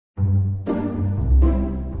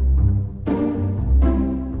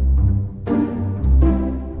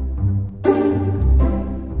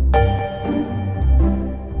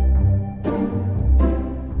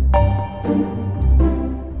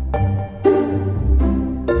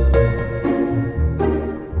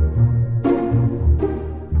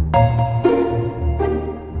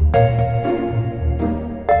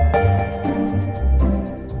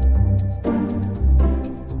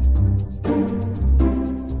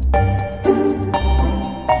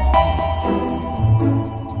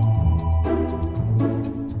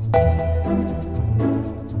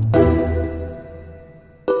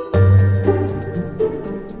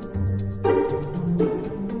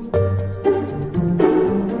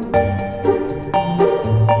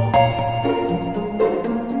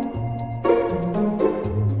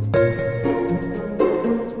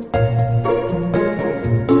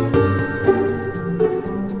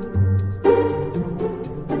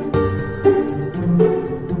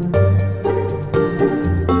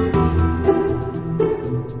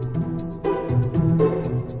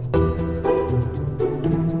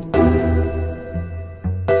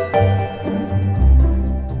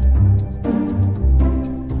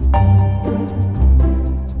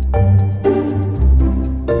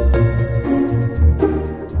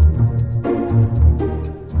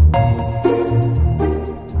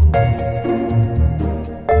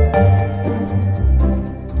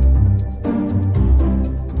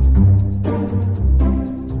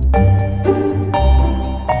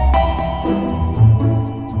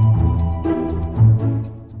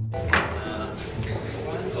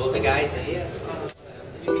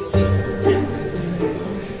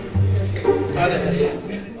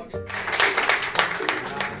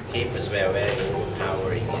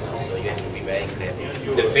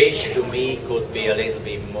fish to me could be a little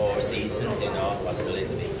bit more seasoned, you know, was a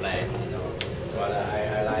little bit bland, you know. But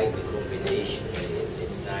I like the combination.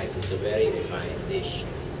 It's nice. It's a very refined dish.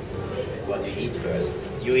 What you eat first.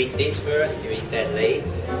 You eat this first, you eat that late,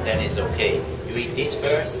 then it's okay. You eat this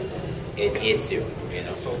first, it hits you, you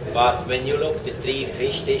know. But when you look at the three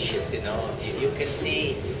fish dishes, you know, you can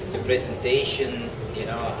see the presentation, you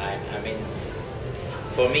know, I mean,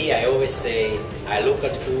 for me, I always say, I look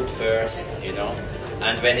at food first, you know,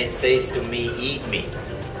 and when it says to me, eat me,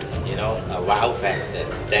 you know, a wow factor,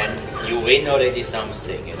 then you win already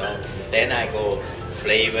something, you know. Then I go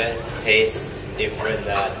flavor, taste, different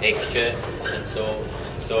texture, and so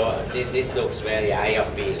this looks very eye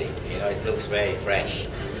appealing, you know, it looks very fresh.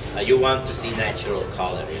 You want to see natural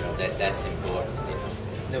color, you know, that's important, you know.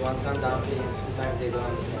 The wonton dumpling, sometimes they don't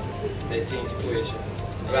understand. They think it's too Asian.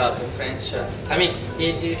 Well, it's a French. I mean,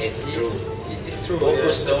 it's true.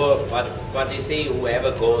 Bocuse store, but you see,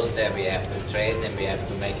 whoever goes there, we have to train them, we have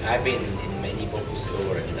to make. I've been in many Bocuse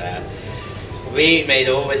stores, and we made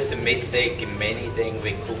always the mistake in many things,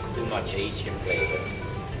 we cook too much Asian flavor.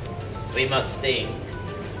 We must think,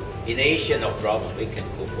 in Asia no problem, we can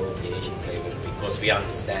cook all the Asian flavors because we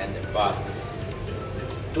understand them, but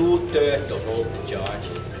 2/3 of all the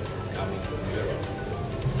charges coming from Europe.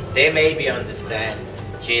 They maybe understand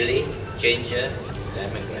chili, ginger,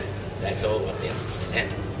 lemongrass. That's all what they understand,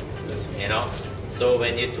 you know? So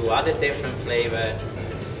when you do other different flavors,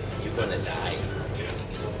 you're gonna die.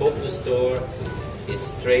 Bocuse store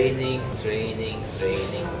is training.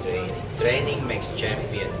 Training makes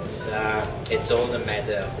champions. It's all a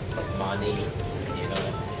matter of money, you know.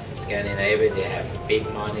 Scandinavia, they have big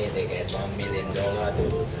money, they get $1 million to,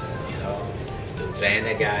 you know, to train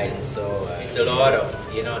a guy, and so it's a lot of,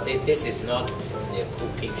 you know, this is not only a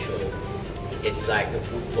cooking show, it's like a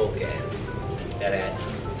football game. There are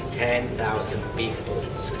 10,000 people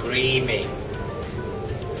screaming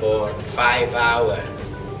for 5 hours.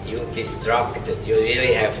 You're distracted, you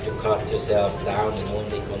really have to cut yourself down and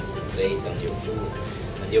only concentrate on your food.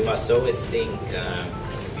 And you must always think,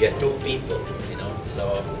 we are two people, you know, so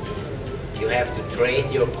you have to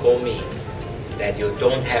train your commis that you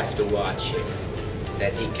don't have to watch him,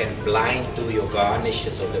 that he can blind do your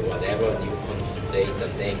garnishes or the whatever, and you concentrate,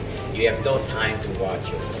 and then you have no time to watch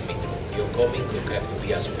your commis cook. Your commis cook have to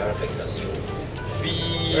be as perfect as you. We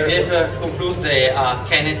have concluded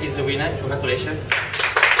Kenneth is the winner. Congratulations.